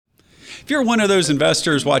If you're one of those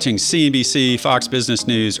investors watching CNBC, Fox Business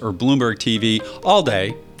News, or Bloomberg TV all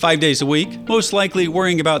day, 5 days a week, most likely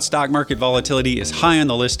worrying about stock market volatility is high on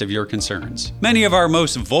the list of your concerns. Many of our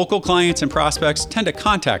most vocal clients and prospects tend to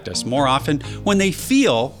contact us more often when they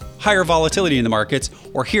feel higher volatility in the markets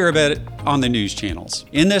or hear about it on the news channels.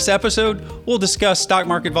 In this episode, we'll discuss stock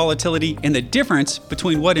market volatility and the difference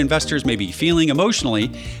between what investors may be feeling emotionally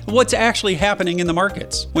and what's actually happening in the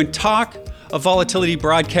markets. When talk of volatility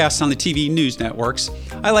broadcasts on the TV news networks,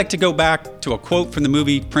 I like to go back to a quote from the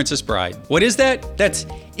movie Princess Bride. What is that? That's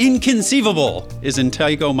inconceivable, as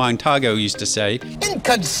Inigo Montagu used to say.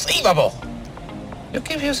 Inconceivable! You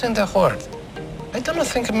keep using the word. I don't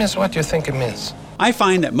think it means what you think it means. I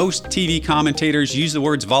find that most TV commentators use the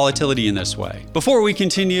words volatility in this way. Before we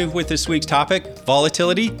continue with this week's topic,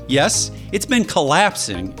 volatility, yes, it's been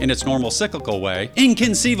collapsing in its normal cyclical way,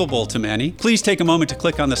 inconceivable to many. Please take a moment to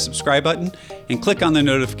click on the subscribe button and click on the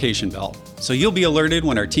notification bell so you'll be alerted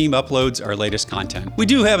when our team uploads our latest content. We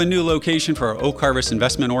do have a new location for our Oak Harvest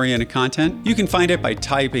investment-oriented content. You can find it by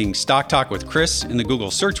typing Stock Talk with Chris in the Google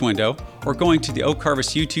search window or going to the Oak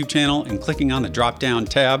Harvest YouTube channel and clicking on the drop-down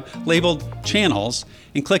tab labeled Channels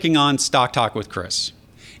and clicking on Stock Talk with Chris.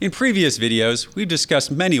 In previous videos, we've discussed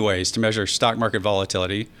many ways to measure stock market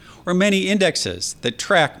volatility, or many indexes that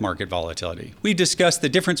track market volatility. We've discussed the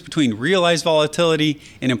difference between realized volatility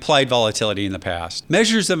and implied volatility in the past.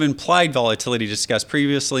 Measures of implied volatility discussed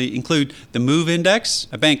previously include the MOVE Index,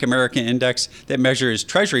 a Bank America index that measures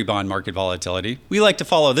Treasury bond market volatility. We like to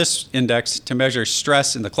follow this index to measure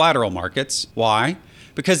stress in the collateral markets. Why?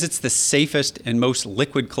 Because it's the safest and most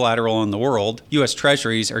liquid collateral in the world. U.S.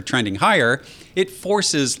 Treasuries are trending higher. It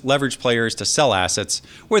forces leveraged players to sell assets,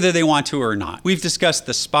 whether they want to or not. We've discussed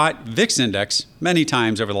the Spot VIX Index many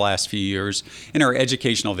times over the last few years in our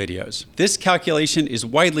educational videos. This calculation is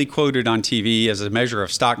widely quoted on TV as a measure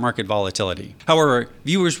of stock market volatility. However,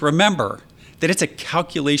 viewers remember that it's a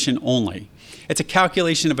calculation only. It's a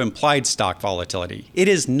calculation of implied stock volatility. It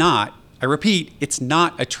is not, I repeat, it's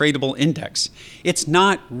not a tradable index. It's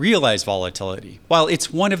not realized volatility. While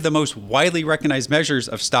it's one of the most widely recognized measures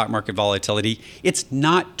of stock market volatility, it's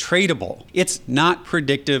not tradable. It's not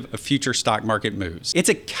predictive of future stock market moves. It's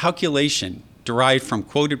a calculation derived from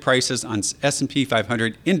quoted prices on S&P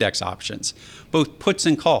 500 index options, both puts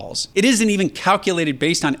and calls. It isn't even calculated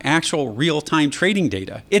based on actual real-time trading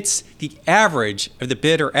data. It's the average of the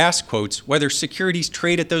bid or ask quotes, whether securities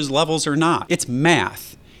trade at those levels or not. It's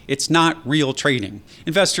math. It's not real trading.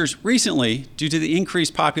 Investors recently, due to the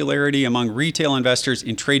increased popularity among retail investors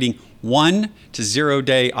in trading 1 to 0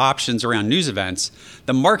 day options around news events,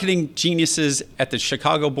 the marketing geniuses at the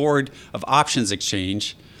Chicago Board of Options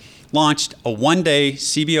Exchange launched a 1-day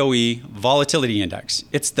CBOE volatility index.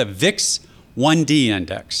 It's the VIX 1D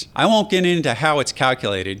index. I won't get into how it's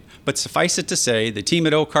calculated, but suffice it to say, the team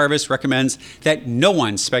at Oak Harvest recommends that no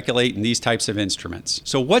one speculate in these types of instruments.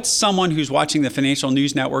 So what's someone who's watching the financial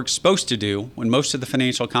news network supposed to do when most of the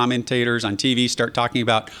financial commentators on TV start talking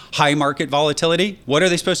about high market volatility? What are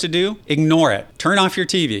they supposed to do? Ignore it. Turn off your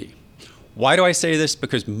TV. Why do I say this?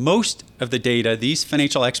 Because most of the data these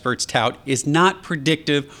financial experts tout is not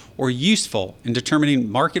predictive or useful in determining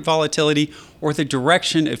market volatility or the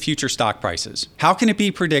direction of future stock prices. How can it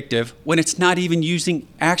be predictive when it's not even using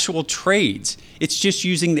actual trades? It's just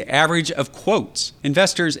using the average of quotes.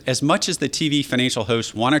 Investors, as much as the TV financial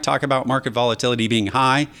hosts want to talk about market volatility being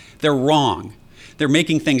high, they're wrong. They're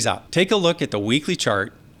making things up. Take a look at the weekly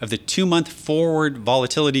chart of the 2-month forward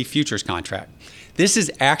volatility futures contract. This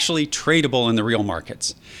is actually tradable in the real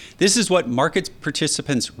markets. This is what market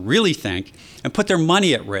participants really think and put their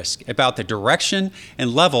money at risk about the direction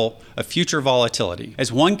and level of future volatility.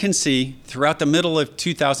 As one can see, throughout the middle of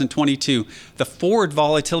 2022, the forward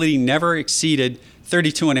volatility never exceeded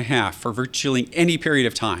 32.5 for virtually any period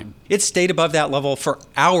of time. It stayed above that level for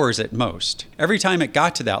hours at most. Every time it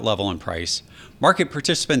got to that level in price, market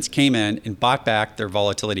participants came in and bought back their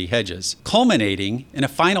volatility hedges, culminating in a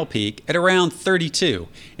final peak at around 32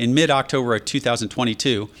 in mid-October of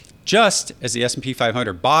 2022, just as the S&P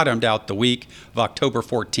 500 bottomed out the week of October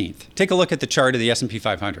 14th. Take a look at the chart of the S&P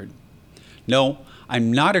 500. No,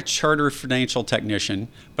 I'm not a chartered financial technician,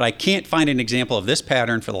 but I can't find an example of this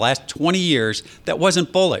pattern for the last 20 years that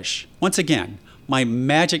wasn't bullish. Once again, my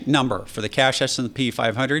magic number for the cash S&P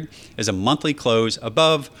 500 is a monthly close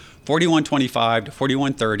above 41.25 to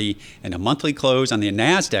 41.30 and a monthly close on the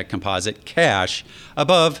NASDAQ composite cash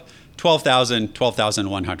above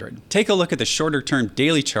 12,100. Take a look at the shorter-term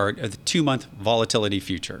daily chart of the 2-month volatility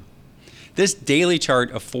future. This daily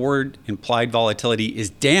chart of forward implied volatility is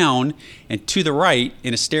down and to the right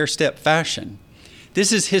in a stair-step fashion.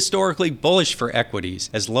 This is historically bullish for equities,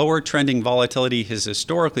 as lower trending volatility has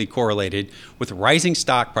historically correlated with rising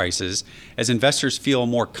stock prices as investors feel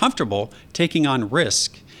more comfortable taking on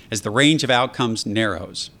risk as the range of outcomes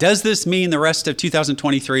narrows. Does this mean the rest of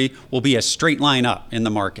 2023 will be a straight line up in the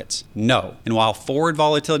markets? No. And while forward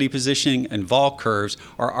volatility positioning and vol curves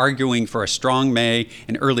are arguing for a strong May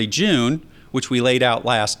and early June, which we laid out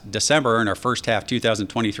last December in our first half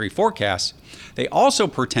 2023 forecast, they also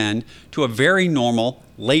portend to a very normal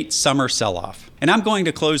late summer sell-off. And I'm going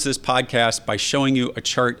to close this podcast by showing you a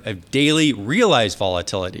chart of daily realized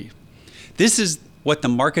volatility. This is what the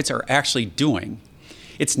markets are actually doing.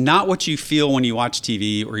 It's not what you feel when you watch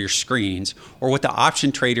TV or your screens or what the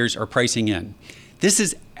option traders are pricing in. This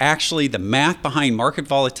is actually the math behind market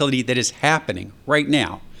volatility that is happening right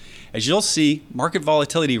now. As you'll see, market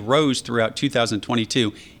volatility rose throughout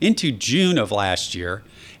 2022 into June of last year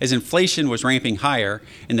as inflation was ramping higher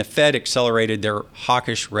and the Fed accelerated their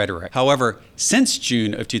hawkish rhetoric. However, since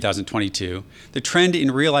June of 2022, the trend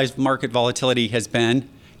in realized market volatility has been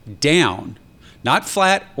down. Not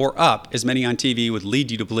flat or up, as many on TV would lead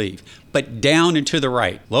you to believe, but down and to the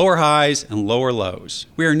right, lower highs and lower lows.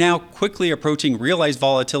 We are now quickly approaching realized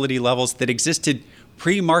volatility levels that existed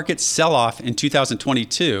pre-market sell-off in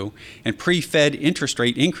 2022 and pre-Fed interest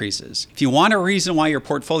rate increases. If you want a reason why your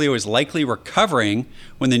portfolio is likely recovering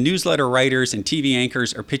when the newsletter writers and TV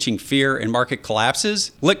anchors are pitching fear and market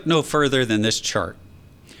collapses, look no further than this chart.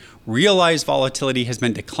 Realized volatility has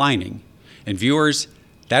been declining, and viewers,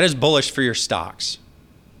 that is bullish for your stocks.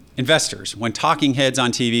 Investors, when talking heads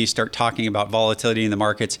on TV start talking about volatility in the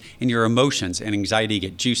markets and your emotions and anxiety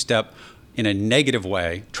get juiced up in a negative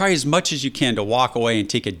way, try as much as you can to walk away and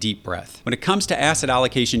take a deep breath. When it comes to asset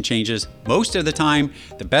allocation changes, most of the time,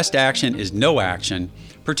 the best action is no action,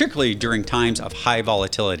 particularly during times of high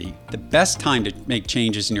volatility. The best time to make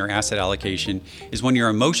changes in your asset allocation is when your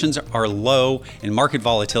emotions are low and market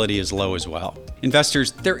volatility is low as well.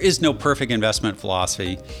 Investors, there is no perfect investment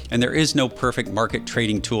philosophy, and there is no perfect market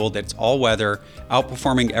trading tool that's all-weather,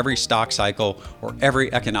 outperforming every stock cycle or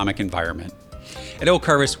every economic environment. At Oak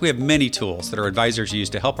Harvest, we have many tools that our advisors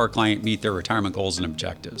use to help our client meet their retirement goals and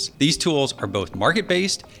objectives. These tools are both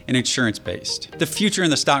market-based and insurance-based. The future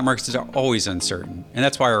in the stock markets are always uncertain, and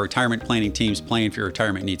that's why our retirement planning teams plan for your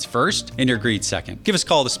retirement needs first and your greed second. Give us a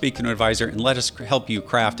call to speak to an advisor and let us help you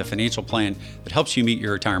craft a financial plan that helps you meet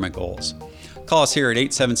your retirement goals. Call us here at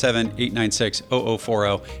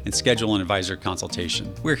 877-896-0040 and schedule an advisor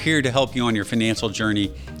consultation. We're here to help you on your financial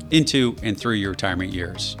journey into and through your retirement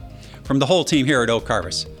years. From the whole team here at Oak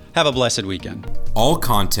Harvest, have a blessed weekend. All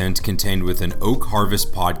content contained within Oak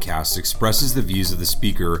Harvest podcast expresses the views of the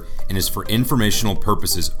speaker and is for informational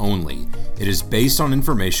purposes only. It is based on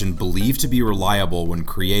information believed to be reliable when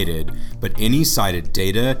created, but any cited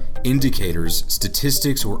data, indicators,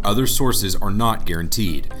 statistics, or other sources are not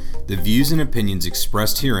guaranteed. The views and opinions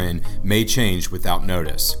expressed herein may change without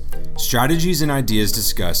notice. Strategies and ideas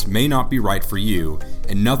discussed may not be right for you,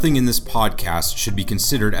 and nothing in this podcast should be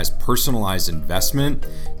considered as personalized investment,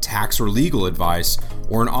 tax or legal advice,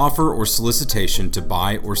 or an offer or solicitation to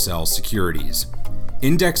buy or sell securities.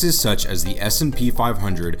 Indexes such as the S&P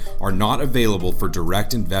 500 are not available for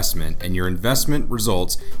direct investment, and your investment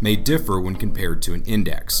results may differ when compared to an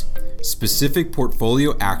index. Specific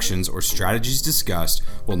portfolio actions or strategies discussed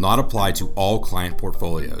will not apply to all client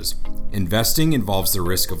portfolios. Investing involves the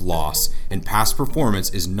risk of loss, and past performance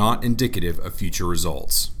is not indicative of future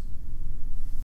results.